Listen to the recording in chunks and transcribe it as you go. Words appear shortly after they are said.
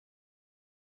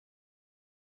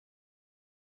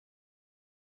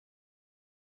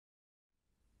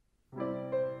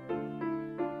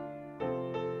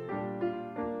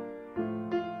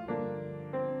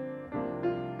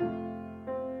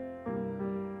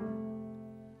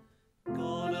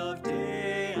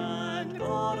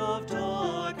out of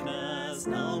darkness,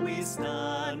 now we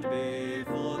stand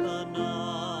before the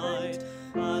night.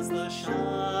 As the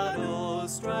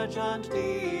shadows stretch and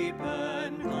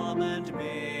deepen, come and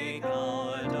make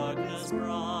our darkness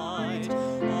bright.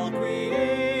 All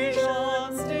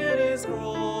creation still is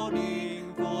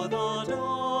groaning for the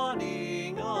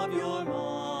dawning of your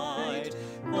might,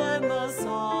 when the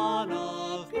sun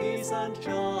of peace and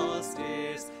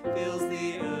justice fills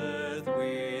the earth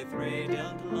with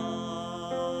radiant light.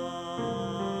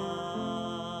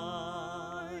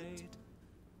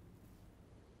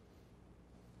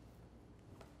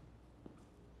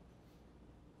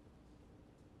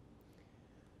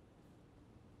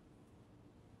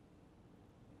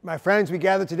 My friends, we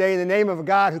gather today in the name of a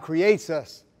God who creates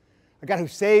us, a God who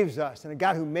saves us, and a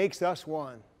God who makes us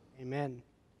one. Amen.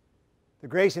 The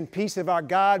grace and peace of our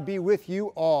God be with you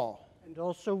all. And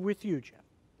also with you, Jeff.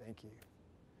 Thank you.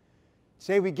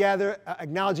 Today we gather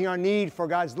acknowledging our need for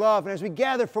God's love, and as we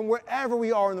gather from wherever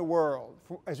we are in the world,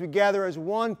 as we gather as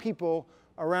one people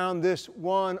around this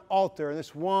one altar,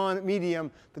 this one medium,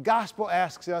 the gospel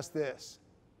asks us this.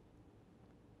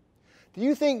 Do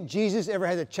you think Jesus ever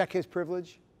had to check his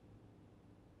privilege?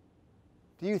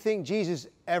 Do you think Jesus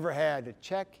ever had to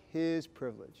check his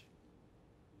privilege?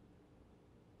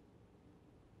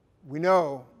 We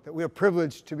know that we are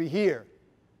privileged to be here,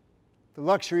 the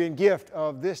luxury and gift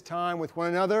of this time with one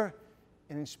another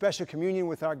and in special communion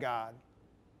with our God.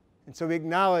 And so we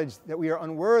acknowledge that we are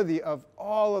unworthy of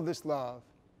all of this love,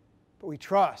 but we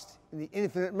trust in the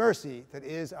infinite mercy that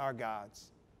is our God's.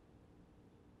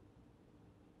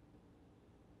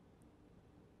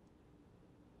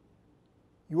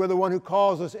 You are the one who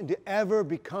calls us into ever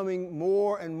becoming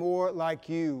more and more like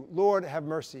you. Lord, have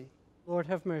mercy. Lord,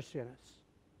 have mercy on us.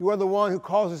 You are the one who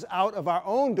calls us out of our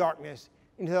own darkness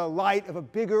into the light of a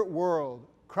bigger world.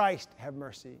 Christ, have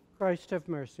mercy. Christ, have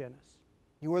mercy on us.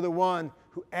 You are the one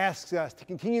who asks us to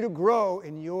continue to grow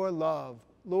in your love.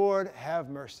 Lord, have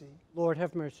mercy. Lord,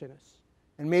 have mercy on us.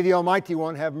 And may the Almighty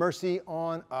One have mercy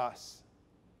on us.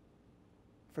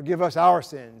 Forgive us our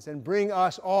sins and bring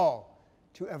us all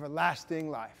to everlasting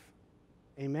life.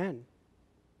 Amen.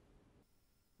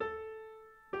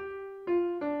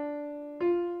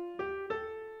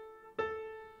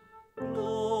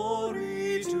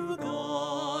 Glory to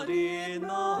God in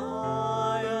the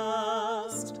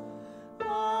highest,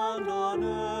 and on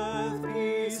earth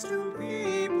peace to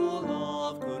people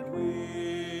of good will.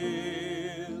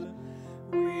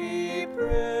 We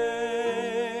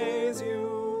praise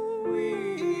you,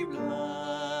 we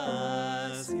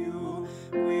bless you,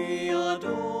 we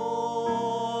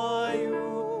adore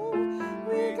you,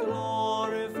 we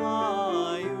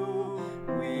glorify you,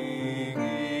 we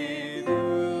give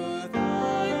you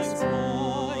thanks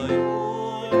for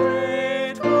your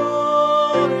great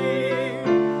glory,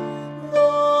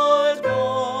 Lord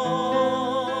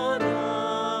God,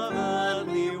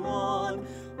 heavenly one,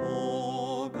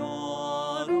 O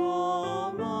God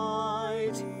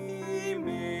Almighty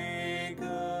Maker.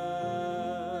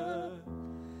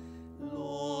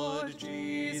 Lord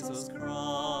Jesus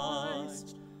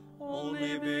Christ,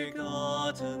 only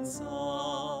begotten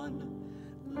Son,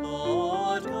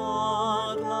 Lord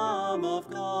God, Lamb of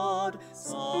God,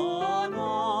 Son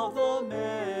of the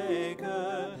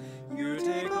Maker, you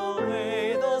take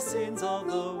away the sins of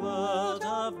the world,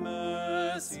 have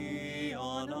mercy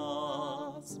on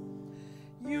us.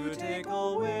 You take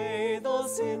away the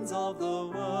sins of the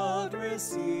world,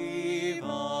 receive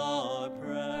our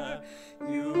prayer.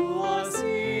 You are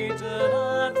seated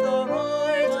at the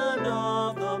right hand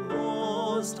of the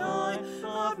Most High,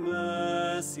 have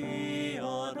mercy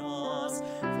on us.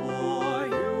 For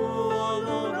you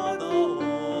alone are the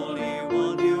Holy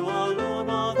One, you alone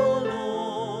are the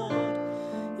Lord.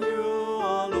 You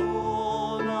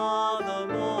alone are the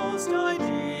Most High,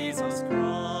 Jesus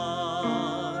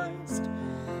Christ.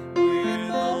 With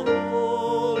the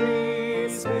Holy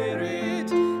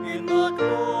Spirit, in the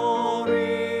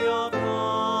glory of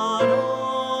God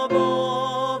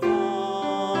above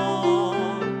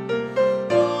all.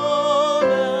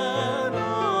 Amen,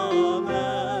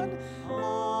 amen,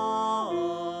 amen.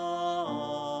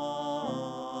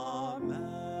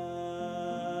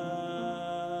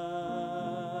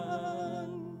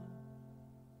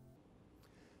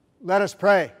 Let us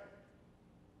pray.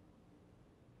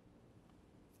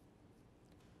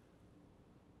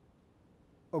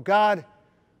 O God,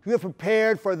 you have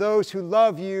prepared for those who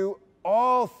love you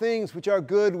all things which are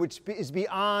good, which is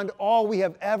beyond all we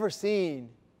have ever seen.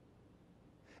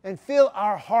 And fill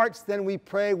our hearts, then, we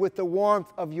pray, with the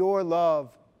warmth of your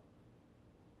love,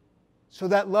 so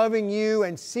that loving you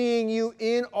and seeing you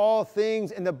in all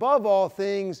things and above all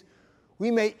things, we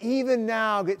may even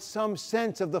now get some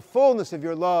sense of the fullness of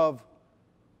your love,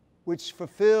 which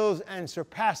fulfills and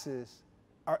surpasses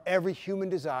our every human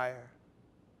desire.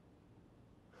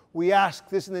 We ask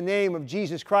this in the name of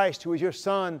Jesus Christ, who is your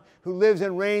Son, who lives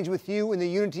and reigns with you in the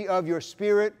unity of your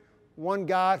Spirit, one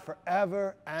God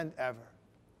forever and ever.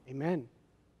 Amen.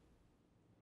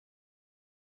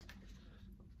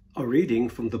 A reading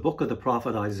from the book of the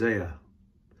prophet Isaiah.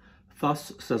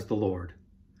 Thus says the Lord,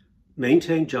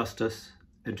 maintain justice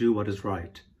and do what is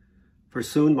right, for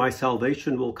soon my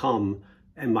salvation will come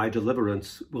and my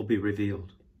deliverance will be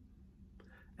revealed.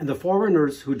 And the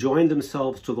foreigners who join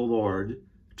themselves to the Lord,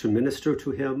 to minister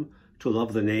to him, to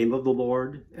love the name of the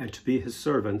Lord, and to be his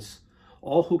servants,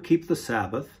 all who keep the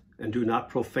Sabbath and do not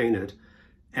profane it,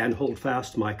 and hold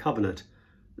fast my covenant,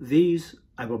 these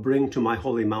I will bring to my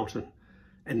holy mountain,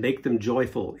 and make them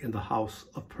joyful in the house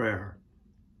of prayer.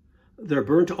 Their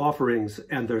burnt offerings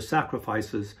and their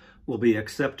sacrifices will be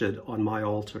accepted on my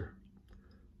altar.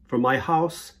 For my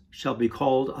house shall be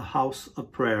called a house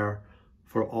of prayer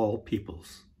for all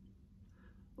peoples.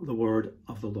 The word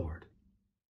of the Lord.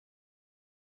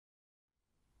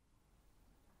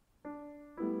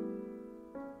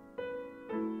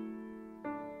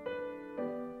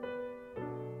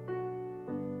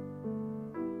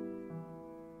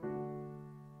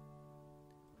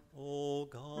 O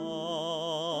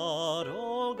God,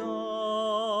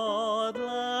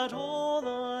 let all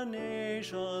the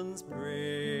nations praise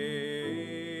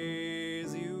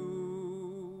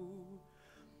you.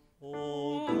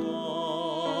 O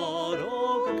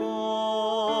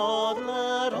God,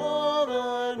 let all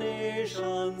the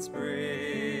nations praise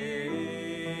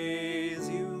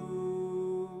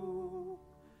you.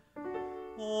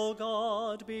 O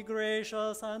God, be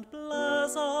gracious and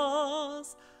bless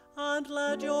us, and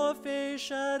let your face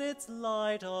shed its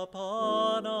light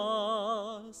upon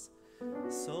us.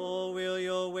 So will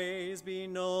your ways be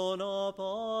known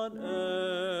upon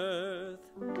earth,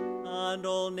 and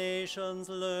all nations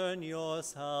learn your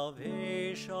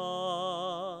salvation.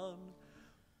 O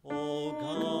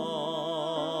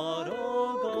God,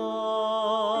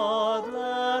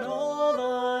 let all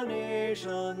the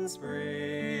nations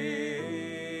praise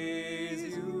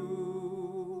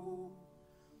you.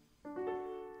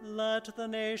 Let the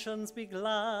nations be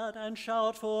glad and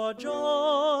shout for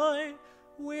joy.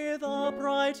 With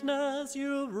uprightness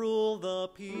you rule the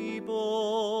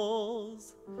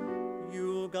peoples.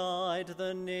 You guide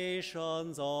the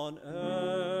nations on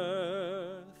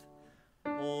earth.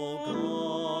 O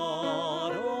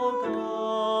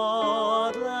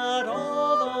God, let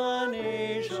all the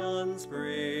nations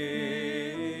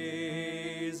praise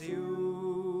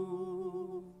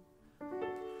you.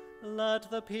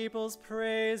 Let the peoples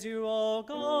praise you, O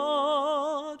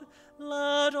God.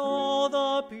 Let all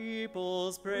the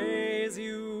peoples praise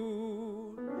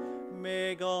you.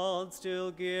 May God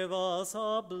still give us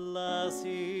a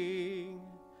blessing,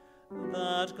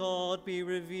 that God be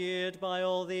revered by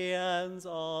all the ends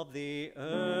of the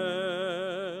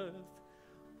earth.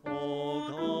 O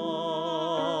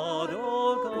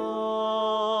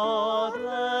God,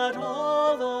 let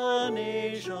all the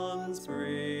nations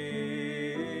praise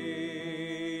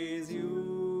you.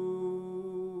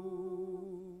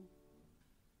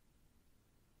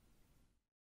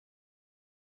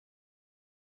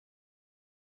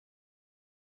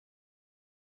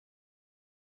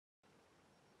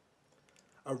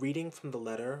 A reading from the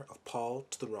letter of Paul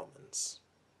to the Romans.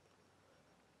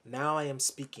 Now I am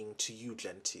speaking to you,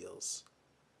 Gentiles,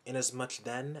 inasmuch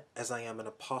then as I am an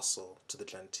apostle to the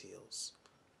Gentiles.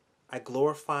 I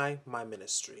glorify my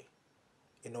ministry,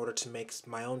 in order to make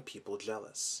my own people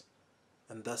jealous,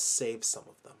 and thus save some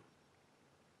of them.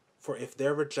 For if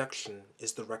their rejection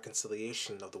is the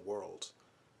reconciliation of the world,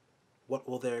 what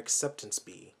will their acceptance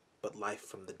be but life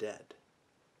from the dead?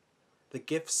 The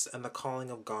gifts and the calling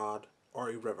of God are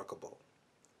irrevocable,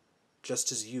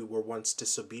 just as you were once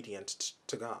disobedient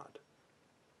to God,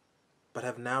 but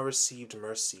have now received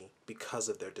mercy because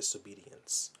of their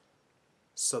disobedience.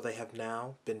 So they have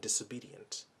now been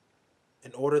disobedient,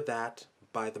 in order that,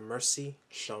 by the mercy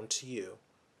shown to you,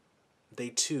 they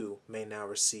too may now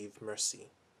receive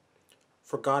mercy.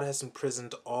 For God has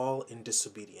imprisoned all in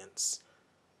disobedience,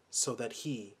 so that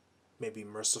he may be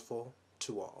merciful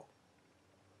to all.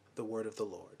 The word of the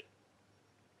Lord.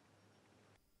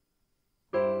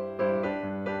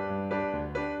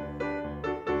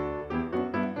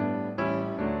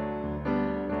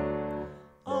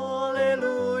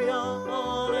 Alleluia,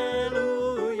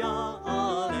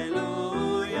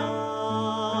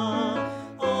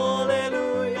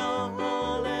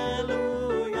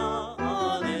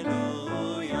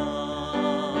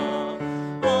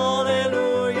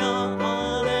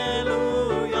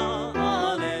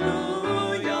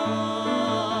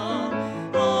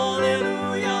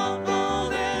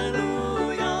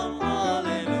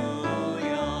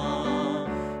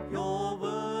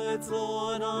 words,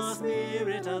 Lord, are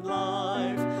spirit and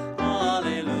life.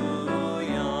 Hallelujah.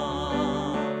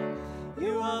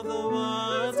 You have the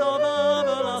words of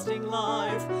everlasting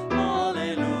life.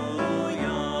 Hallelujah.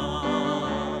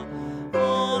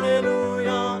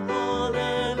 Hallelujah.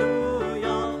 Hallelujah.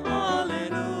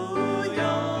 Hallelujah.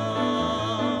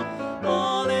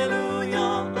 Hallelujah.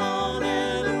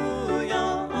 Hallelujah.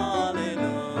 Hallelujah.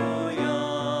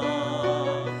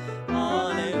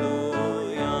 Hallelujah.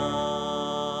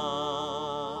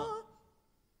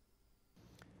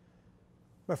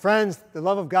 My friends, the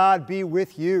love of God be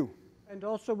with you. And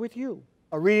also with you.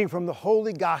 A reading from the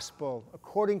Holy Gospel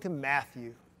according to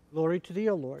Matthew. Glory to thee,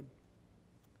 O Lord.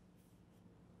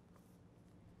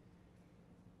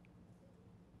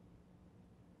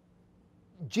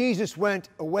 Jesus went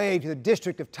away to the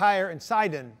district of Tyre and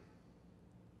Sidon.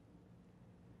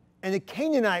 And a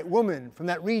Canaanite woman from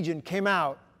that region came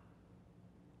out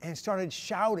and started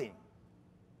shouting,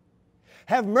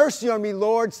 "Have mercy on me,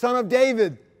 Lord, Son of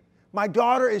David. My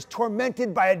daughter is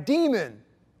tormented by a demon."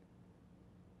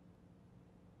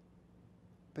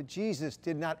 But Jesus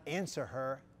did not answer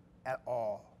her at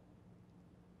all.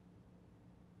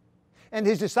 And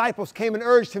his disciples came and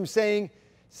urged him, saying,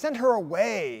 "Send her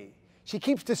away. She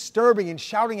keeps disturbing and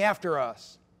shouting after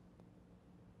us."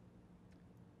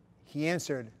 He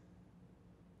answered,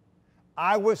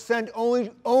 "I was sent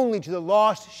only to the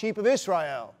lost sheep of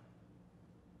Israel."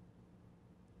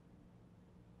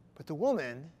 But the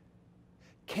woman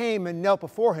came and knelt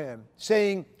before him,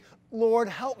 saying, "Lord,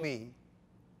 help me."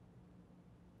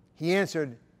 He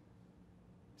answered,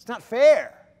 "It's not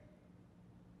fair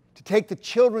to take the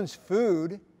children's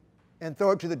food and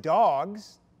throw it to the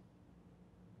dogs."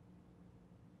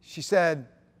 She said,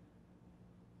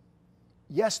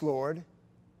 "Yes, Lord,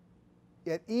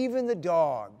 yet even the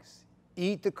dogs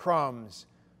eat the crumbs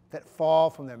that fall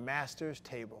from their master's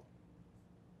table."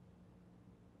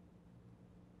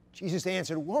 Jesus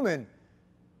answered, "Woman,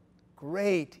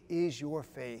 great is your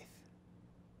faith.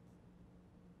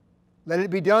 Let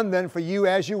it be done then for you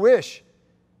as you wish."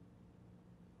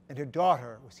 And her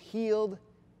daughter was healed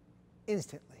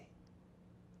instantly.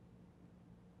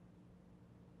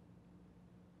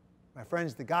 My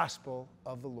friends, the gospel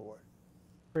of the Lord.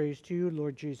 Praise to you,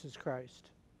 Lord Jesus Christ.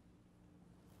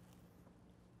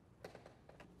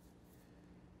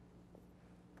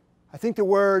 I think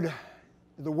the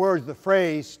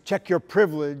phrase, "check your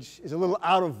privilege," is a little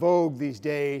out of vogue these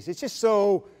days. It's just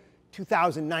so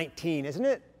 2019, isn't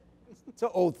it? So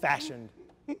old-fashioned.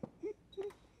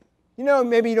 You know,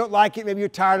 maybe you don't like it, maybe you're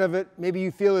tired of it, maybe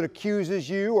you feel it accuses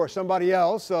you or somebody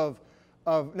else of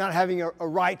not having a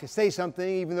right to say something,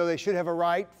 even though they should have a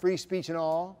right, free speech and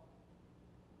all.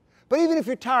 But even if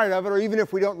you're tired of it, or even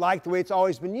if we don't like the way it's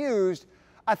always been used,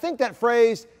 I think that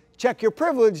phrase, "check your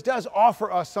privilege," does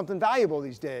offer us something valuable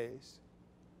these days.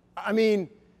 I mean,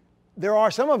 there are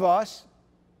some of us,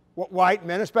 white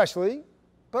men especially,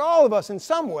 but all of us in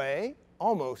some way,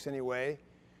 almost anyway,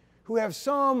 who have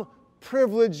some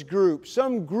privileged group,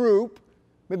 some group,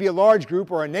 maybe a large group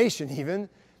or a nation even,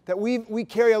 that we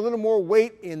carry a little more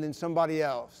weight in than somebody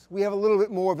else. We have a little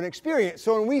bit more of an experience.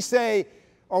 So when we say,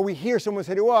 or we hear someone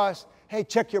say to us, "Hey,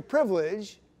 check your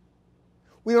privilege,"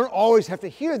 we don't always have to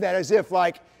hear that as if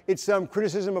like it's some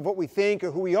criticism of what we think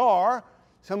or who we are,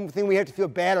 something we have to feel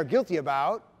bad or guilty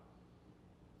about.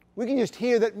 We can just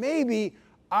hear that maybe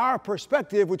our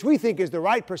perspective, which we think is the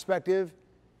right perspective,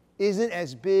 isn't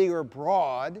as big or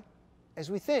broad as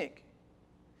we think.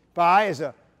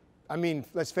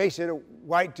 Let's face it, a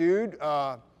white dude,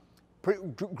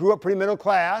 grew up pretty middle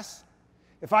class.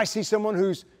 If I see someone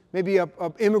who's maybe an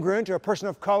immigrant or a person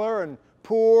of color and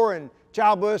poor and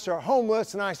childless or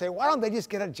homeless, and I say, "Why don't they just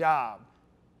get a job?"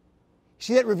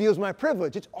 See, that reveals my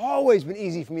privilege. It's always been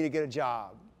easy for me to get a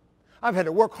job. I've had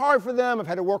to work hard for them. I've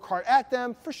had to work hard at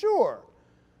them, for sure.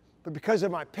 But because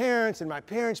of my parents and my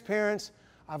parents' parents,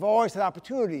 I've always had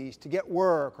opportunities to get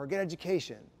work or get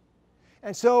education.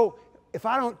 And so if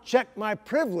I don't check my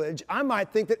privilege, I might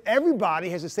think that everybody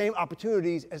has the same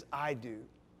opportunities as I do.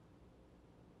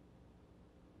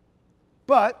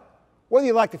 But whether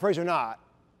you like the phrase or not,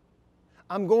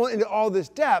 I'm going into all this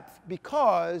depth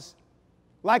because,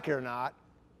 like it or not,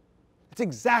 it's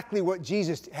exactly what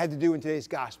Jesus had to do in today's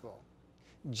gospel.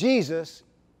 Jesus,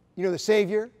 the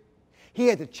Savior, he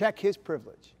had to check his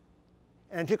privilege.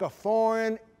 And it took a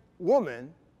foreign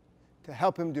woman to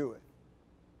help him do it.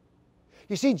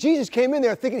 You see, Jesus came in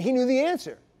there thinking he knew the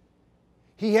answer.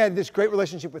 He had this great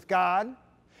relationship with God.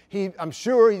 I'm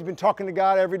sure he's been talking to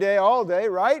God every day, all day,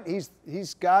 right?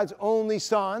 He's God's only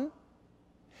son.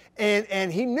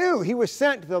 And he knew he was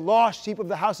sent to the lost sheep of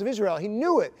the house of Israel. He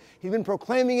knew it. He'd been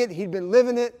proclaiming it. He'd been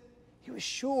living it. He was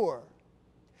sure.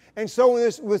 And so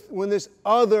when this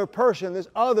other person, this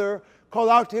other, called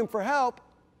out to him for help,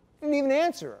 he didn't even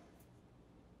answer her.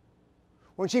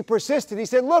 When she persisted, he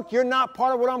said, look, you're not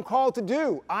part of what I'm called to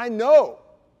do. I know.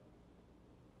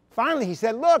 Finally, he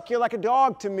said, look, you're like a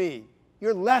dog to me.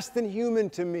 You're less than human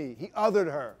to me. He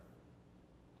othered her.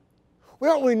 We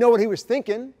don't really know what he was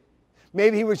thinking.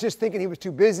 Maybe he was just thinking he was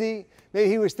too busy. Maybe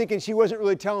he was thinking she wasn't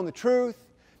really telling the truth.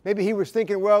 Maybe he was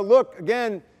thinking, well, look,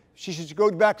 again, she should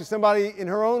go back to somebody in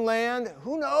her own land.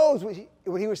 Who knows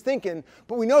what he was thinking?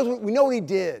 But we know what he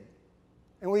did.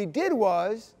 And what he did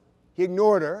was he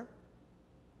ignored her.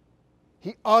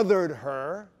 He othered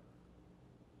her.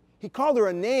 He called her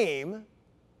a name,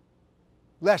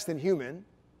 less than human.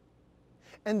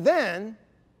 And then,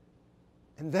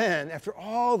 after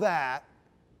all that,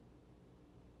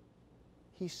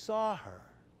 he saw her.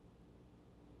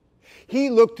 He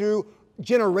looked through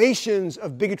generations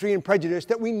of bigotry and prejudice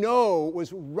that we know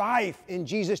was rife in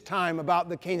Jesus' time about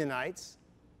the Canaanites.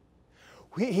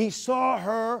 He saw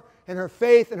her and her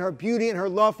faith and her beauty and her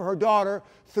love for her daughter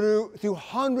through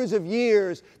hundreds of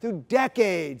years, through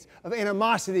decades of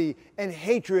animosity and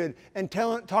hatred, and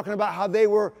talking about how they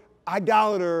were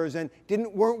idolaters and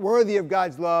weren't worthy of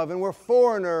God's love and were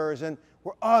foreigners and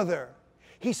were other.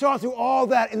 He saw through all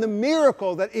that in the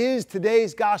miracle that is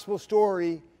today's gospel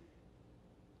story,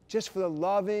 just for the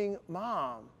loving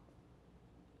mom,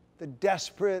 the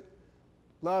desperate,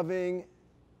 loving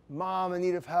mom in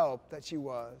need of help that she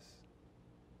was.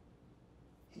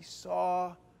 He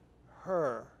saw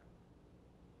her.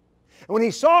 And when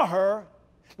he saw her,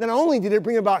 not only did it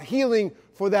bring about healing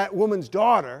for that woman's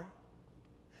daughter,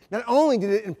 not only did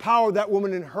it empower that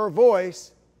woman in her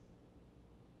voice,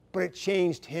 but it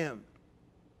changed him.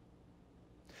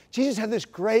 Jesus had this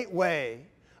great way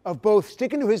of both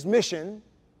sticking to his mission,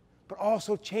 but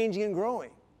also changing and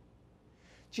growing.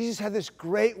 Jesus had this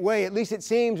great way, at least it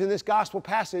seems in this gospel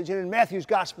passage, and in Matthew's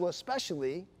gospel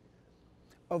especially,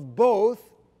 of both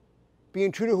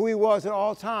being true to who he was at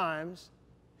all times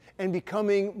and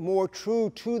becoming more true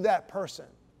to that person,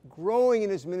 growing in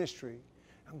his ministry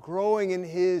and growing in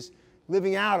his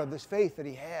living out of this faith that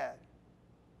he had.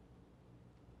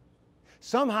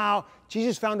 Somehow,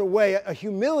 Jesus found a way, a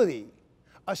humility,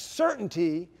 a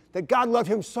certainty that God loved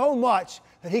him so much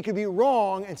that he could be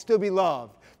wrong and still be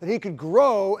loved, that he could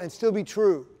grow and still be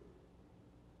true.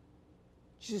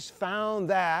 Jesus found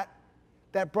that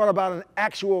brought about an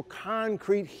actual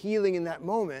concrete healing in that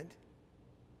moment,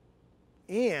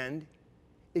 and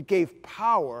it gave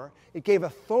power, it gave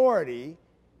authority,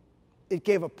 it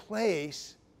gave a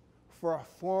place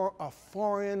for a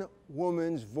foreign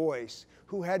woman's voice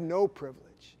who had no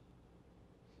privilege.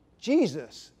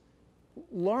 Jesus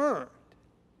learned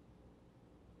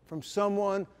from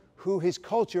someone who his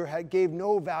culture gave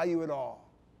no value at all.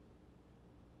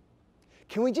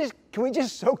 Can we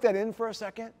just soak that in for a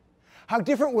second? How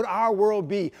different would our world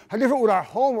be? How different would our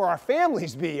home or our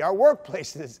families be, our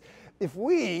workplaces, if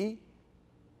we,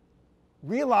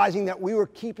 realizing that we were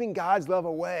keeping God's love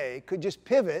away, could just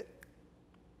pivot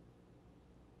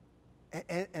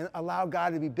and allow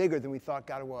God to be bigger than we thought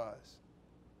God was?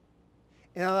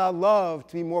 And allow love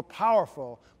to be more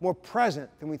powerful, more present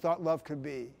than we thought love could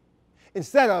be.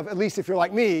 Instead of, at least if you're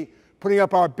like me, putting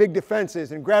up our big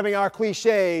defenses and grabbing our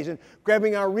cliches and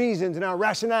grabbing our reasons and our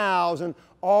rationales and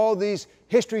all these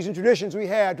histories and traditions we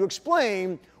had to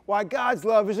explain why God's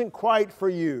love isn't quite for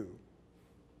you.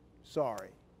 Sorry.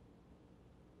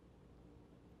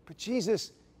 But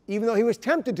Jesus, even though he was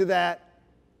tempted to that,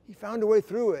 he found a way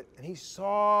through it, and he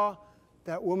saw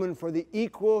that woman for the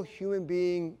equal human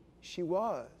being she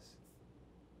was.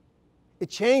 It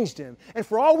changed him. And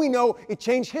for all we know, it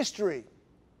changed history,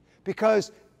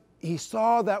 because he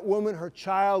saw that woman, her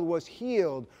child was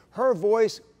healed. Her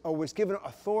voice was given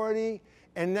authority.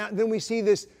 And then we see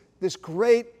this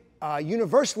great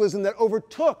universalism that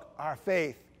overtook our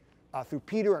faith through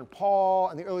Peter and Paul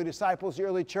and the early disciples, the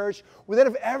early church. Would that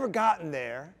have ever gotten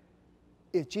there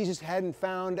if Jesus hadn't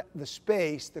found the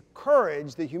space, the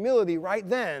courage, the humility right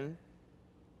then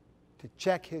to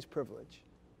check his privilege,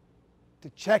 to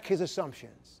check his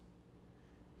assumptions,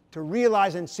 to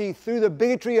realize and see through the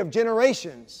bigotry of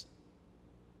generations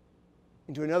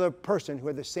into another person who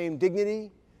had the same dignity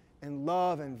and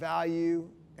love and value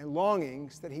and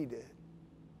longings that he did.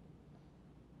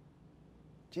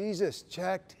 Jesus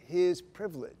checked his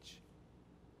privilege.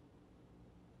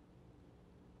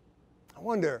 I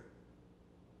wonder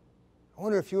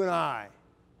if you and I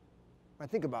might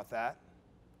think about that.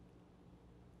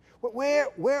 Where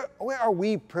are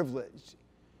we privileged?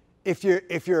 If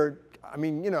you're,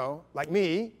 like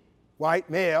me, white,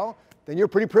 male, then you're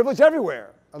pretty privileged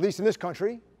everywhere, at least in this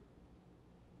country.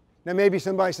 Now maybe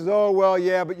somebody says, oh, well,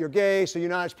 yeah, but you're gay, so you're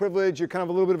not as privileged. You're kind of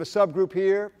a little bit of a subgroup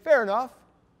here. Fair enough.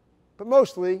 But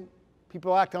mostly,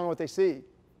 people act on what they see.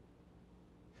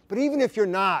 But even if you're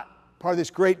not part of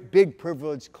this great big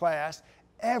privileged class,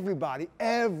 everybody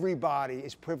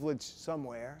is privileged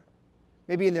somewhere.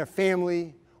 Maybe in their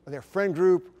family, or their friend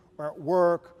group, or at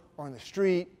work, or on the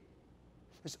street.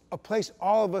 There's a place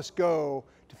all of us go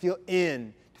to feel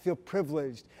in, to feel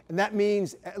privileged. And that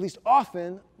means, at least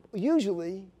often,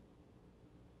 usually,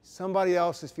 somebody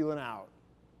else is feeling out.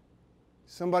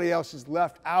 Somebody else is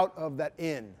left out of that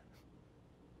in.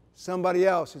 Somebody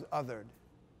else is othered.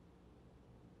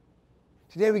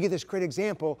 Today we get this great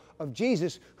example of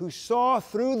Jesus who saw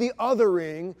through the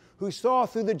othering, who saw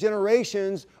through the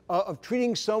generations of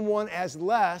treating someone as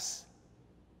less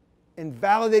and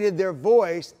validated their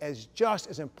voice as just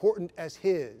as important as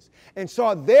his, and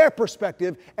saw their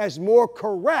perspective as more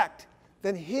correct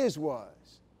than his was.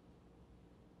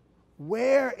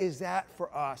 Where is that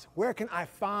for us? Where can I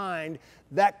find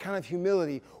that kind of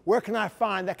humility? Where can I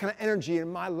find that kind of energy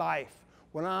in my life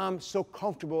when I'm so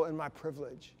comfortable in my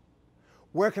privilege?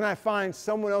 Where can I find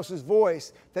someone else's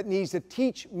voice that needs to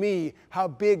teach me how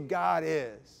big God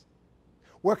is?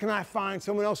 Where can I find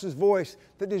someone else's voice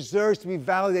that deserves to be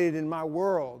validated in my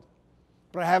world,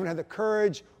 but I haven't had the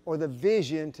courage or the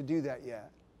vision to do that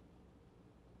yet?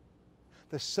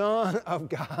 The Son of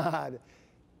God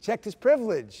checked his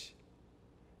privilege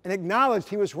and acknowledged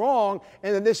he was wrong,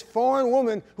 and that this foreign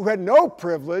woman who had no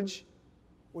privilege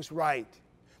was right,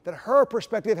 that her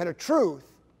perspective had a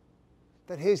truth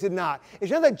that his did not.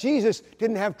 It's not that Jesus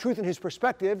didn't have truth in his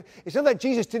perspective. It's not that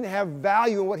Jesus didn't have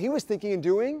value in what he was thinking and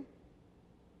doing.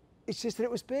 It's just that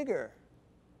it was bigger.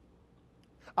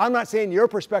 I'm not saying your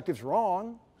perspective's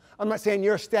wrong. I'm not saying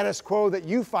your status quo that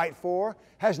you fight for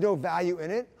has no value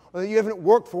in it, or that you haven't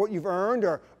worked for what you've earned,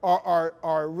 or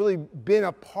really been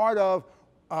a part of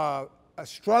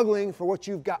struggling for what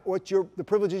you've got, the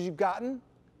privileges you've gotten.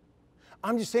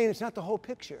 I'm just saying it's not the whole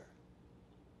picture.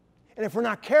 And if we're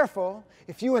not careful,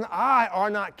 if you and I are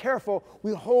not careful,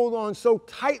 we hold on so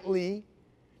tightly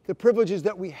to the privileges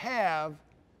that we have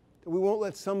that we won't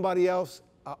let somebody else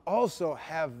also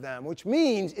have them, which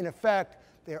means, in effect,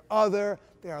 they're other,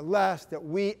 they are less, that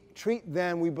we treat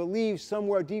them, we believe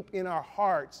somewhere deep in our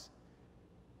hearts,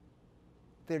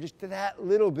 they're just that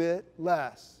little bit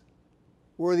less,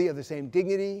 worthy of the same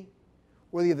dignity,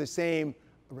 worthy of the same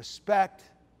respect,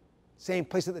 same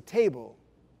place at the table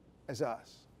as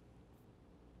us.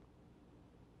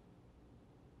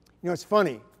 You know, it's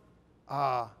funny.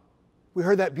 We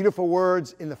heard that beautiful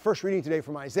words in the first reading today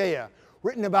from Isaiah,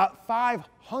 written about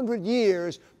 500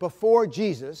 years before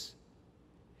Jesus.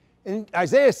 And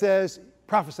Isaiah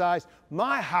prophesies,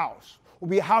 my house will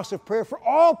be a house of prayer for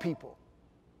all people.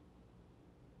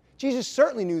 Jesus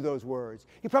certainly knew those words.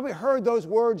 He probably heard those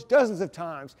words dozens of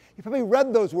times. He probably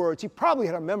read those words. He probably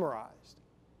had them memorized.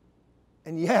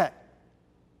 And yet,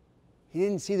 he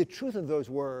didn't see the truth of those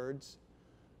words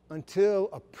until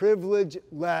a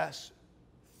privilege-less,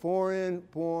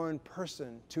 foreign-born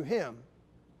person to him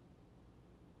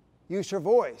used her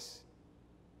voice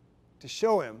to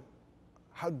show him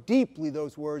how deeply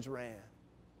those words ran.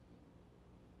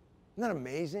 Isn't that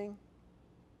amazing?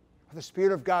 How the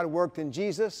Spirit of God worked in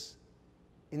Jesus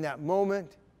in that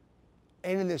moment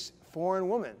and in this foreign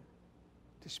woman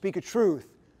to speak a truth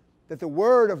that the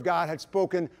Word of God had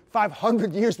spoken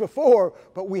 500 years before,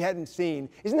 but we hadn't seen.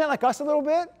 Isn't that like us a little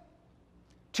bit?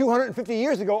 250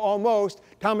 years ago, almost,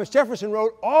 Thomas Jefferson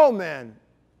wrote, all men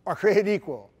are created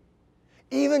equal.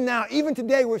 Even now, even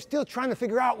today, we're still trying to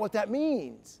figure out what that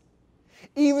means.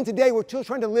 Even today, we're still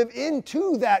trying to live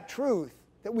into that truth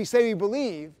that we say we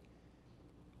believe.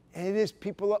 And it is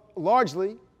people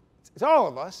largely, it's all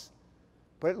of us,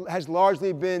 but it has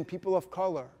largely been people of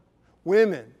color,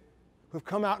 women, who've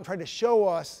come out and tried to show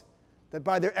us that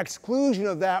by their exclusion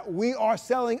of that, we are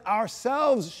selling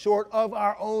ourselves short of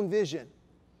our own vision.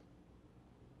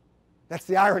 That's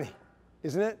the irony,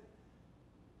 isn't it?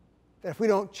 That if we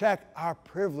don't check our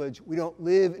privilege, we don't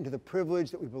live into the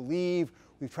privilege that we believe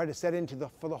we've tried to set into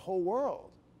for the whole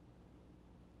world.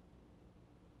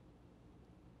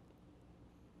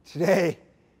 Today,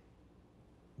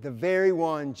 the very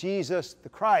one, Jesus the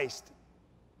Christ,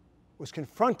 was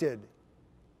confronted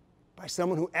by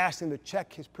someone who asked him to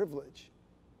check his privilege.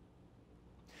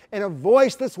 And a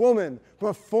voiceless woman from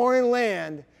a foreign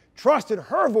land trusted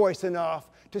her voice enough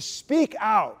to speak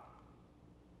out.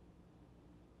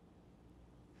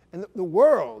 And the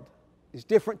world is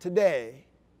different today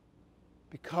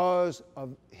because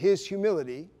of his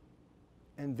humility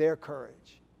and their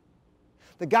courage.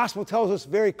 The gospel tells us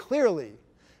very clearly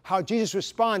how Jesus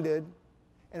responded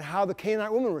and how the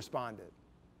Canaanite woman responded.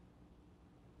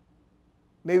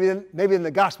 Maybe then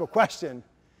the gospel question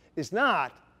is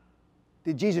not,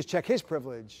 did Jesus check his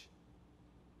privilege?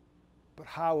 But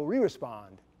how will we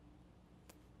respond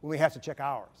when we have to check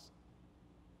ours?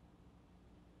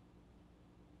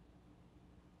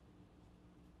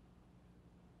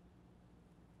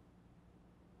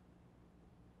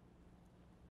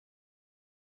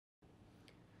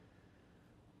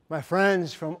 My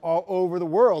friends from all over the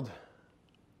world,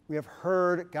 we have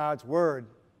heard God's word.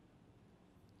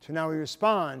 So now we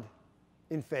respond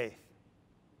in faith.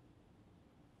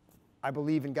 I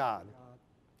believe in God,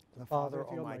 the Father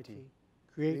Almighty,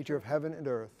 creator of heaven and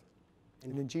earth,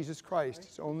 and in Jesus Christ,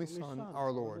 his only Son,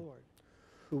 our Lord,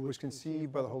 who was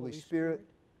conceived by the Holy Spirit,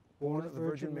 born of the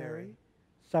Virgin Mary,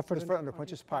 suffered under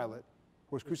Pontius Pilate,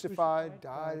 was crucified,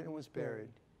 died, and was buried.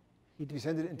 He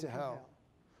descended into hell.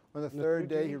 On the third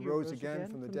day he rose again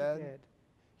from the dead.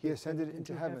 He ascended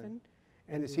into heaven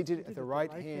and is seated at the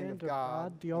right hand of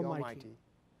God, the Almighty.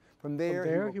 From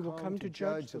there he will come to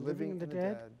judge the living and the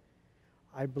dead.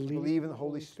 I believe in the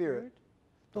Holy Spirit,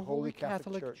 the Holy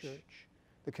Catholic Church,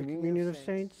 the communion of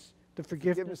saints, the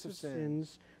forgiveness of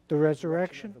sins, the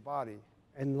resurrection of the body,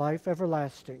 and life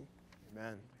everlasting.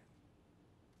 Amen.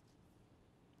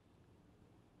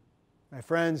 My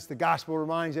friends, the gospel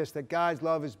reminds us that God's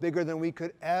love is bigger than we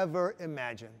could ever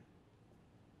imagine.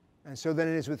 And so then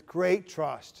it is with great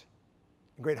trust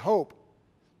and great hope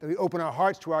that we open our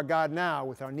hearts to our God now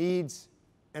with our needs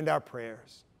and our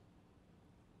prayers.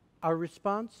 Our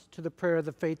response to the prayer of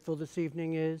the faithful this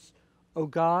evening is, O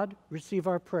God, receive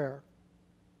our prayer.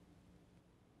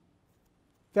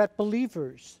 That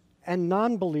believers and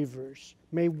non-believers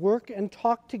may work and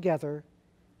talk together,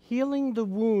 healing the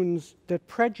wounds that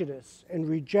prejudice and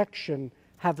rejection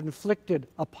have inflicted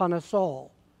upon us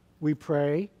all, we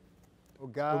pray. O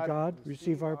God,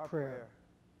 receive our prayer.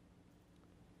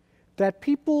 That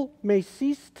people may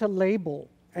cease to label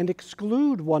and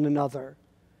exclude one another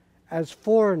as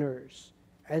foreigners,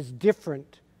 as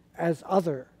different, as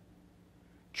other,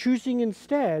 choosing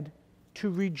instead to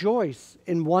rejoice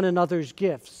in one another's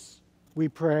gifts, we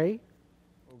pray.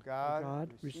 O God,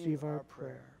 receive our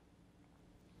prayer.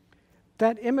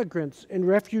 That immigrants and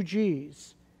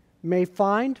refugees may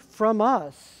find from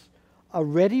us a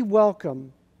ready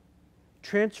welcome,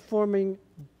 transforming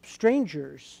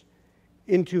strangers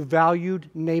into valued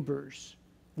neighbors,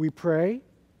 we pray.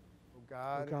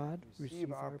 O God,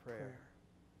 receive our prayer.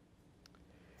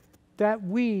 That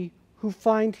we who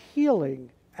find healing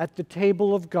at the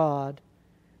table of God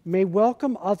may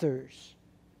welcome others,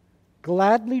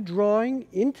 gladly drawing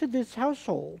into this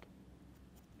household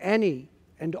any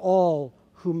and all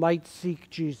who might seek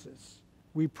Jesus.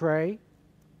 We pray.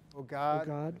 O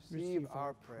God, receive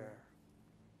our prayer.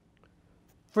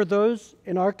 For those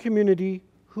in our community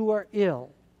who are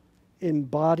ill in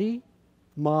body,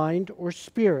 mind, or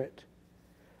spirit,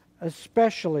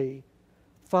 especially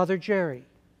Father Jerry,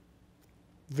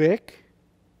 Vic,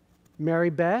 Mary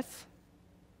Beth,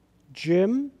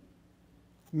 Jim,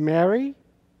 Mary,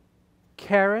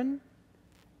 Karen,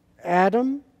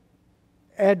 Adam,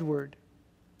 Edward,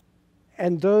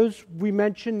 and those we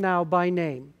mention now by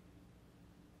name.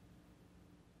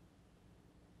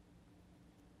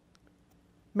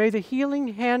 May the healing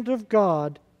hand of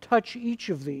God touch each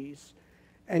of these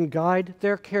and guide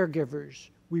their caregivers,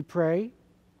 we pray.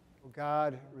 O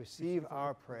God, receive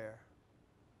our prayer.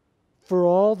 For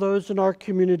all those in our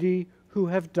community who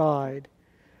have died,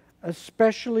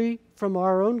 especially from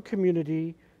our own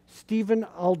community, Stephen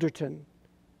Alderton,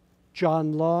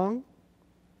 John Long,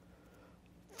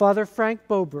 Father Frank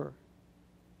Bober,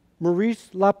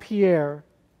 Maurice Lapierre,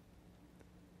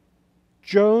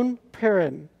 Joan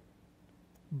Perrin,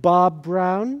 Bob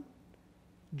Brown,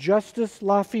 Justice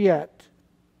Lafayette,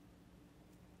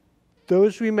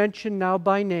 those we mention now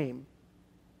by name.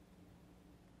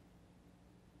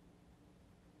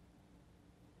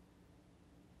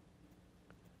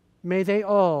 May they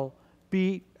all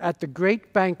be at the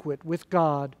great banquet with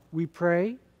God, we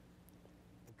pray.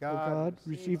 O God,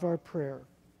 receive our prayer.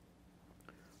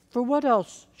 For what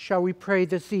else shall we pray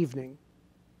this evening?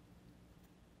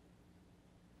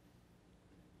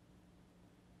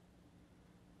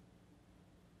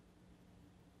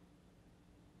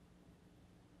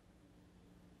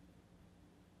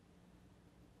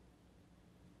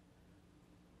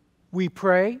 We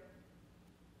pray.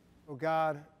 O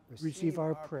God, Receive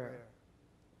our prayer.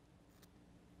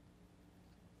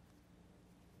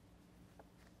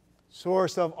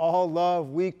 Source of all love,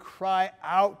 we cry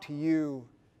out to you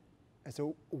as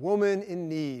a woman in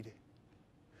need.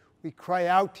 We cry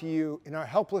out to you in our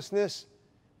helplessness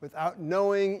without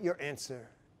knowing your answer.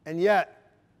 And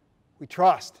yet, We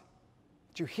trust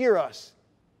that you hear us,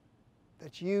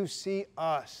 that you see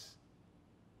us,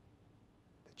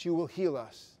 that you will heal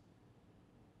us,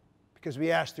 because we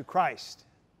ask through Christ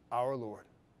our Lord.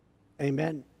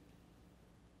 Amen.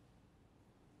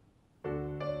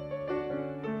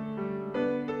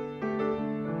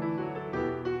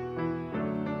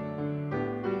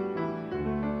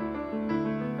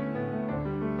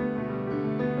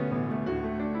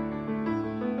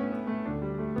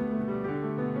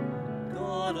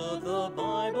 God of the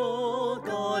Bible,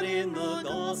 God in the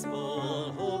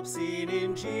gospel, hope seen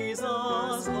in Jesus,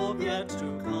 hope yet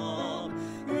to come.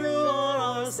 You are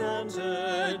our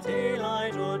center,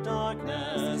 daylight or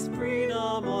darkness,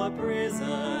 freedom or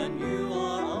prison, you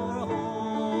are our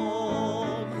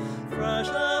home. Fresh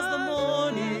as the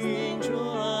morning,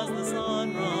 true as the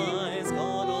sunrise,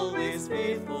 God always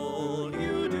faithful,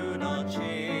 you do not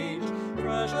change.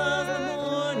 Fresh as the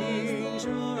morning,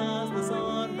 sure as the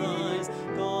sunrise,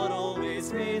 God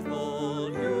always faithful,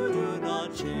 you do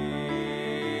not change.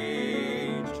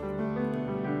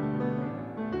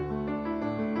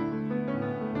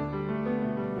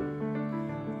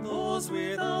 Those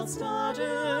without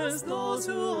status, those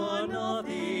who are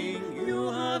nothing, you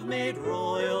have made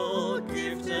royal,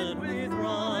 gifted with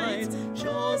rights,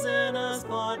 chosen as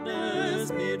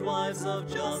partners, midwives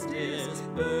of justice,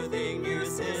 birthing new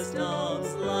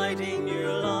systems, lighting new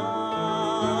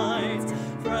lights.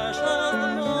 Fresh as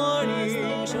the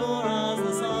morning, sure as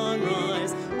the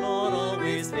sunrise, God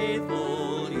always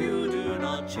faithful, you do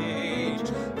not change.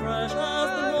 Fresh as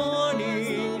the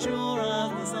morning, sure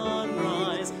as the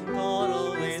sunrise, God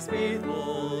always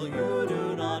faithful, you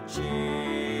do not change.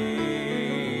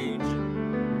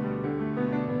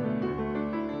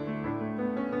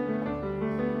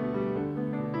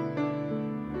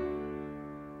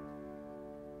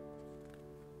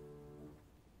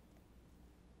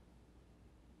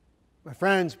 My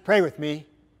friends, pray with me.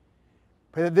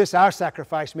 Pray that this, our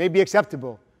sacrifice, may be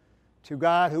acceptable to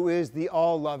God, who is the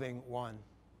all-loving one.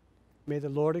 May the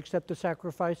Lord accept the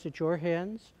sacrifice at your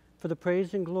hands for the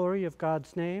praise and glory of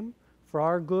God's name, for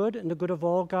our good and the good of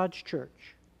all God's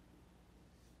church.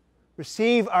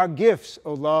 Receive our gifts,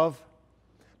 O love,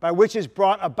 by which is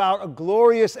brought about a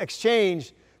glorious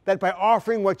exchange, that by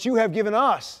offering what you have given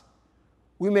us,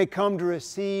 we may come to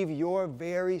receive your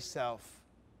very self.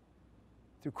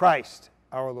 Through Christ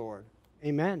our Lord.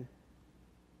 Amen.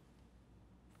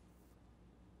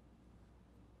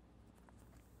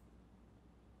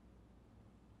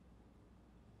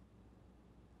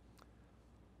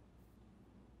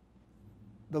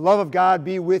 The love of God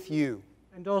be with you.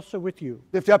 And also with you.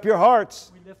 Lift up your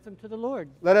hearts. We lift them to the Lord.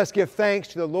 Let us give thanks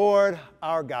to the Lord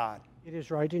our God. It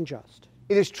is right and just.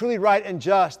 It is truly right and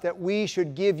just that we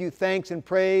should give you thanks and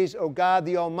praise, O God,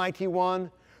 the Almighty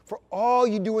One, for all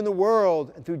you do in the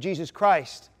world and through Jesus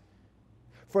Christ.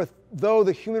 For though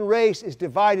the human race is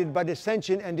divided by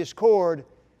dissension and discord,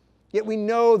 yet we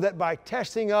know that by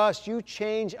testing us, you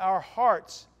change our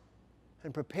hearts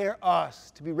and prepare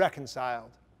us to be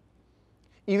reconciled.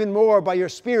 Even more, by your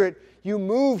Spirit, you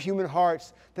move human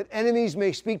hearts, that enemies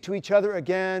may speak to each other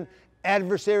again,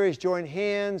 adversaries join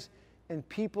hands, and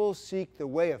people seek the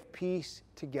way of peace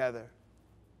together.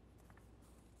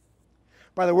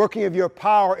 By the working of your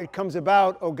power, it comes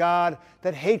about, O God,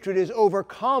 that hatred is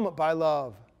overcome by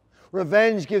love.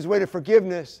 Revenge gives way to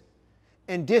forgiveness,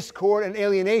 and discord and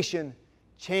alienation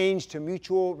change to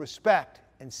mutual respect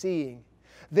and seeing.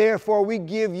 Therefore, we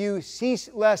give you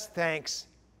ceaseless thanks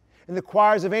in the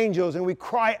choirs of angels, and we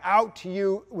cry out to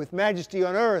you with majesty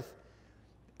on earth,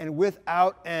 and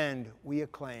without end we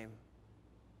acclaim.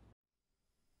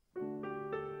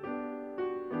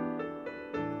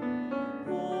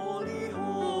 Holy,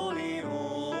 holy,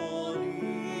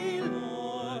 holy,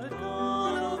 Lord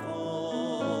God of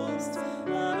hosts,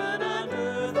 heaven and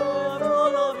earth are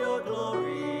full of your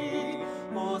glory.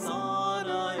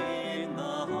 Hosanna in the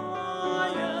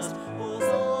highest.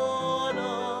 Hosanna,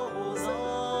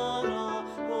 Hosanna,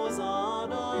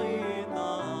 Hosanna in the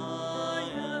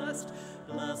highest.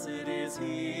 Blessed is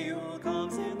he who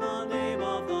comes in the name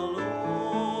of the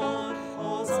Lord.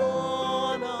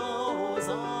 Hosanna,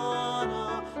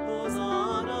 Hosanna,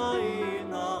 Hosanna in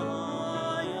the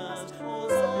highest.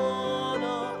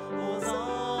 Hosanna,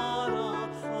 Hosanna,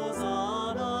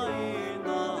 Hosanna in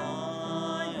the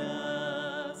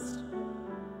highest.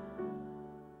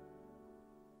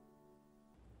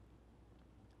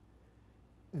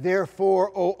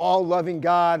 Therefore, O all-loving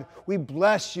God, we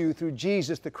bless you through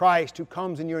Jesus the Christ, who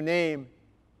comes in your name.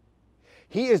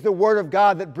 He is the Word of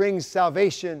God that brings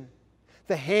salvation,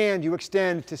 the hand you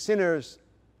extend to sinners,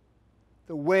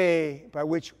 the way by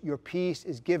which your peace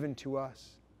is given to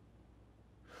us.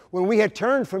 When we had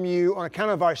turned from you on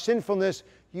account of our sinfulness,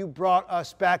 you brought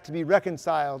us back to be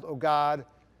reconciled, O God,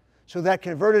 so that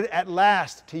converted at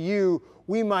last to you,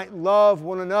 we might love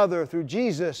one another through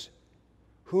Jesus,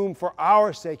 whom for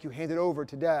our sake you handed over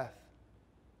to death.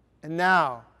 And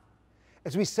now,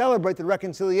 as we celebrate the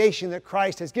reconciliation that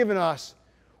Christ has given us,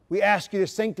 we ask you to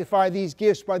sanctify these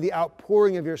gifts by the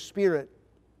outpouring of your Spirit,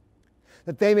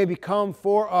 that they may become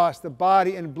for us the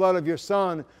body and blood of your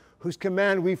Son, whose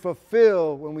command we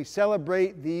fulfill when we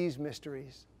celebrate these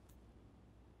mysteries.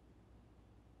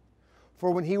 For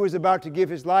when he was about to give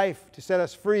his life to set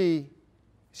us free,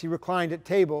 as he reclined at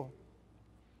table,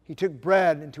 he took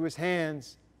bread into his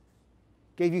hands,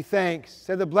 gave you thanks,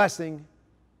 said the blessing,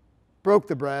 broke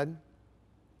the bread,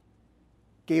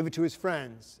 gave it to his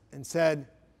friends, and said,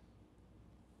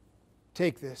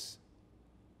 "Take this,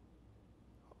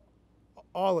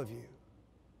 all of you,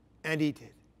 and eat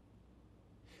it.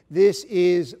 This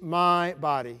is my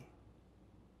body,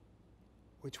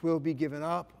 which will be given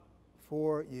up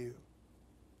for you."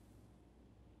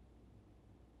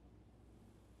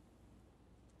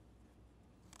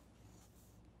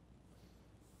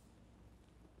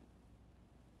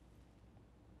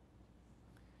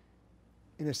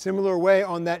 In a similar way,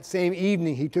 on that same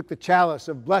evening, he took the chalice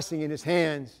of blessing in his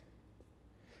hands,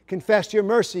 confessed your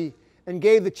mercy, and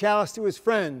gave the chalice to his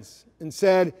friends, and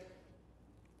said,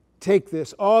 "Take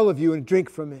this, all of you, and drink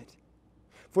from it.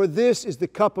 For this is the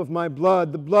cup of my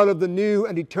blood, the blood of the new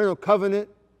and eternal covenant,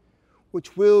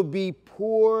 which will be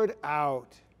poured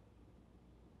out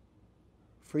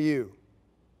for you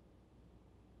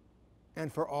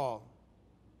and for all,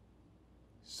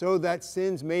 so that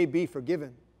sins may be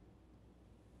forgiven.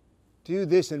 Do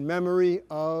this in memory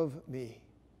of me."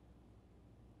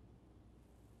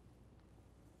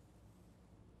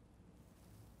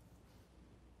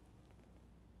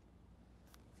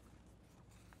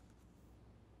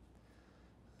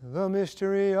 The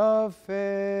mystery of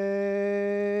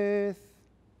faith.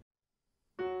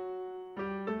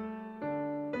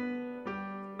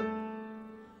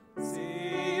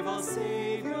 Save us,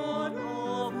 Savior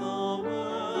of the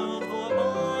world, for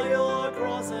by your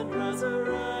cross and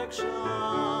resurrection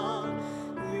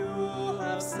you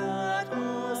have set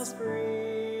us free.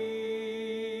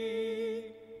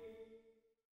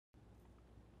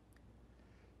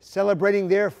 Celebrating,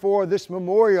 therefore, this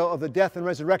memorial of the death and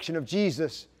resurrection of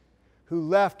Jesus, who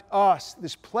left us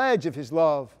this pledge of his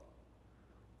love,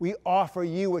 we offer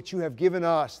you what you have given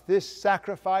us, this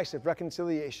sacrifice of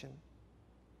reconciliation.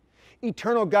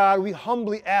 Eternal God, we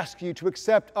humbly ask you to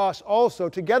accept us also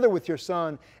together with your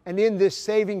Son, and in this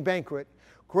saving banquet,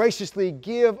 graciously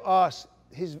give us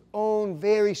his own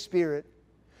very Spirit,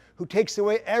 who takes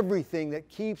away everything that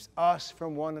keeps us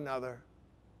from one another.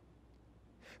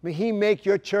 May he make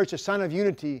your church a sign of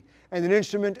unity and an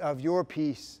instrument of your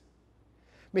peace.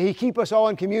 May he keep us all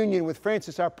in communion with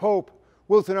Francis our Pope,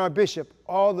 Wilton our Bishop,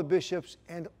 all the bishops,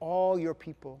 and all your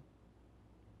people.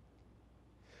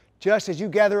 Just as you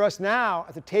gather us now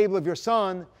at the table of your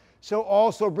Son, so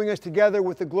also bring us together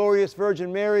with the glorious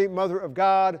Virgin Mary, Mother of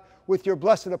God, with your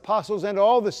blessed apostles and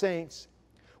all the saints,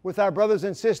 with our brothers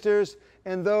and sisters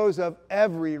and those of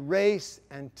every race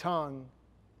and tongue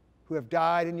who have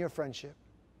died in your friendship.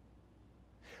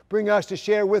 Bring us to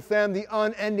share with them the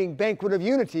unending banquet of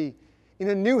unity in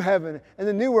a new heaven and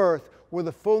a new earth, where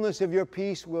the fullness of your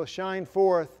peace will shine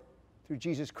forth through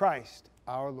Jesus Christ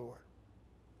our Lord.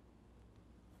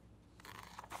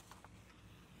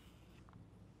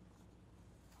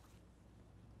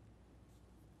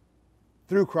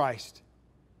 Through Christ,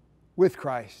 with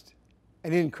Christ,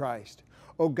 and in Christ.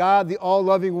 O God, the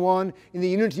all-loving one, in the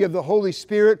unity of the Holy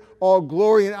Spirit, all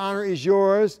glory and honor is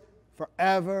yours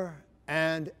forever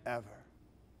and ever.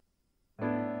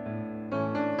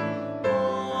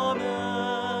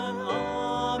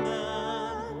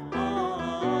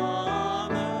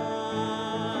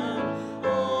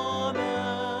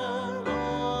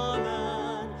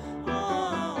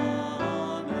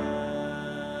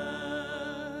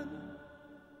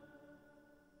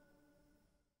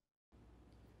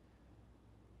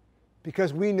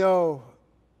 Because we know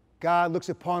God looks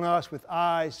upon us with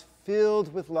eyes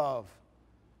filled with love,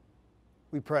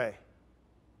 we pray.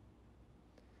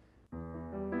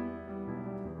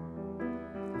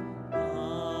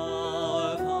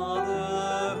 Our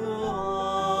Father, who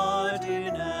art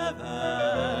in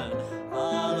heaven,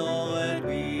 hallowed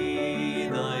be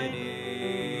thy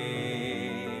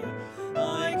name.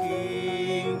 Thy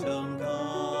kingdom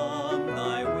come,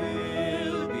 thy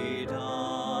will be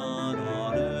done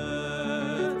on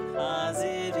earth as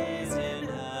it is in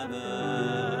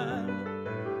heaven.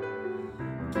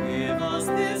 Give us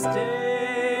this day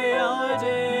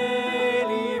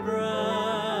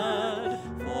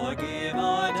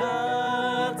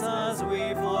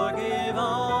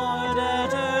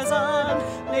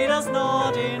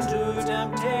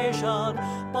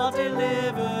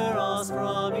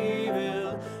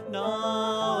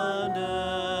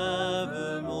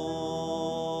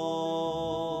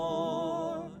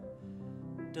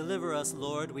us,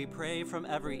 Lord, we pray, from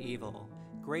every evil.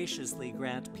 Graciously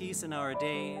grant peace in our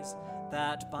days,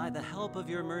 that by the help of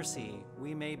your mercy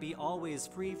we may be always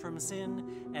free from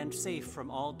sin and safe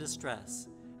from all distress,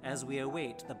 as we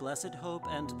await the blessed hope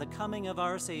and the coming of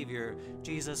our Savior,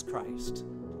 Jesus Christ.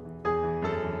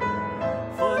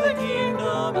 For the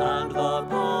kingdom and the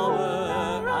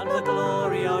power and the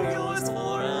glory are yours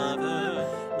forever,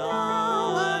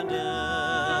 now and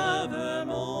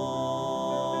evermore.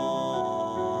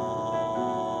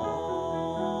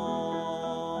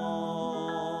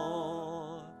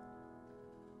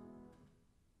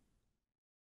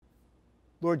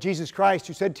 Lord Jesus Christ,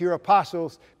 you said to your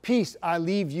apostles, "Peace I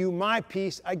leave you, my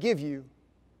peace I give you."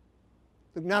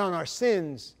 Look not on our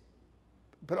sins,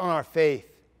 but on our faith.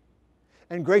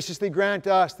 And graciously grant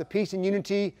us the peace and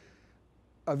unity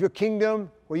of your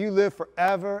kingdom where you live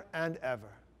forever and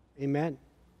ever. Amen.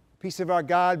 Peace of our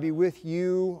God be with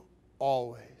you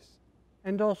always.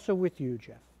 And also with you,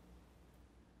 Jeff.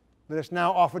 Let us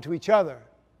now offer to each other,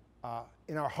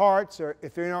 in our hearts or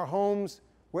if they're in our homes,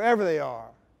 wherever they are,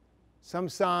 some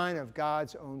sign of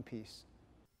God's own peace.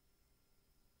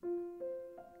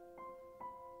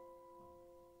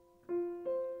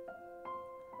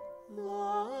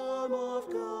 Lamb of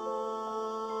God,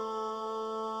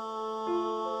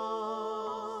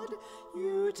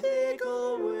 you take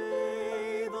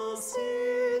away the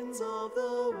sins of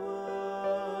the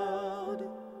world.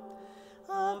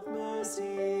 Have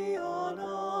mercy on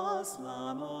us,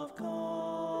 Lamb of God.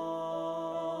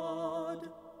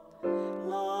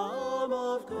 Lamb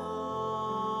of God,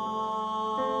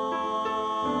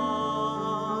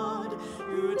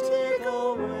 you take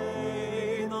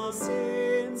away the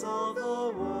sins of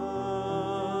the world.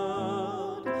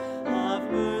 Have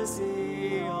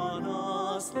mercy on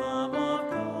us, Lamb of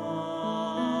God.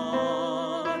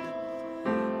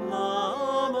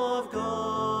 Lamb of God,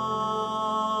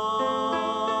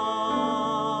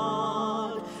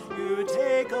 you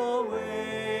take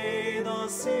away the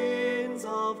sins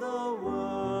of the world.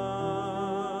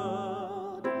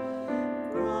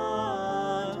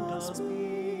 Grant us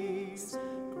peace,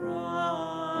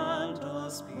 grant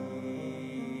us peace.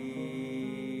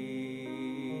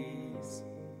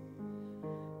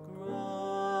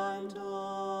 Grant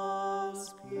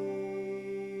us peace.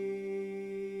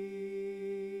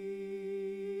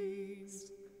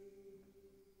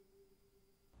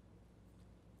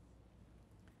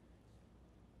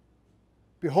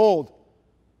 Behold,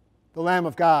 the Lamb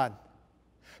of God.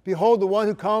 Behold, the one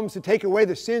who comes to take away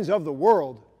the sins of the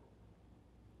world.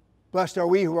 Blessed are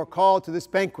we who are called to this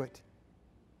banquet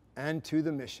and to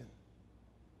the mission.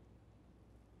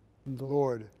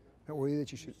 Lord, not worthy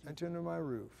that you should enter under my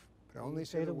roof, but only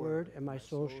say the word, and my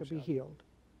soul shall be healed.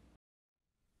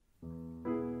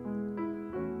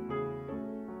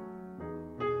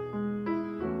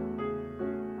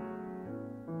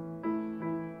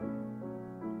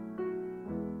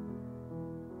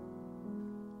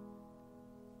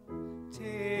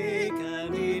 Take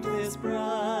and eat this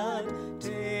bread,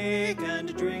 take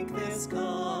and drink this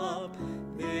cup.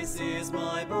 This is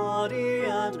my body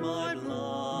and my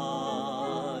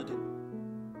blood.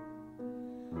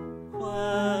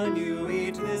 When you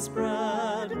eat this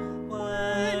bread,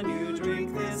 when you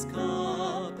drink this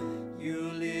cup,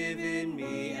 you live in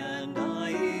me and I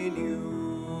in you.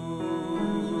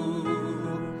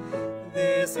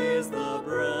 This is the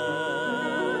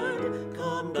bread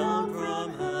come down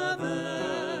from heaven.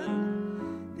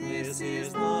 This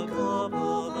is the cup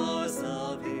of our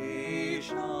salvation.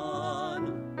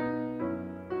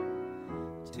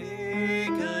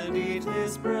 Take and eat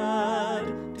this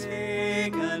bread,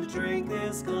 take and drink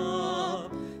this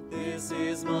cup. This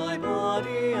is my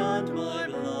body and my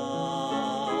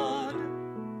blood.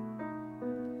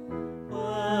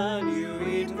 When you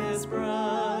eat this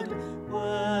bread,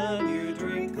 when you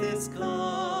drink this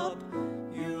cup,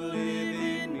 you live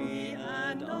in me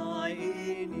and I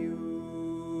in you.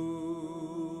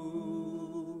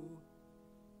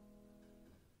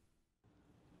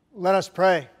 Let us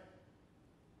pray.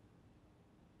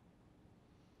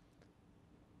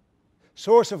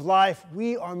 Source of life,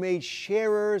 we are made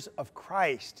sharers of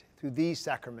Christ through these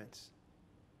sacraments.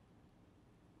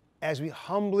 As we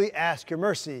humbly ask your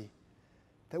mercy,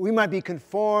 that we might be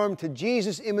conformed to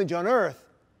Jesus' image on earth,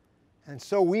 and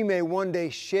so we may one day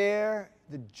share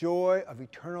the joy of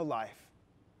eternal life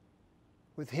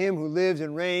with him who lives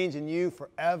and reigns in you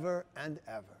forever and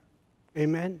ever.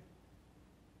 Amen.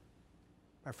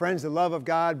 My friends, the love of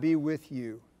God be with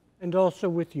you. And also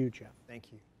with you, Jeff.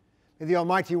 Thank you. May the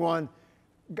Almighty One,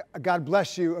 God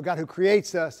bless you, a God who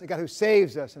creates us, a God who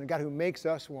saves us, and a God who makes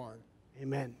us one.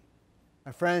 Amen.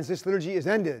 My friends, this liturgy is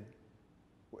ended.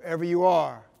 Wherever you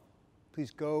are,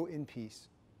 Please go in peace.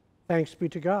 Thanks be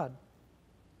to God.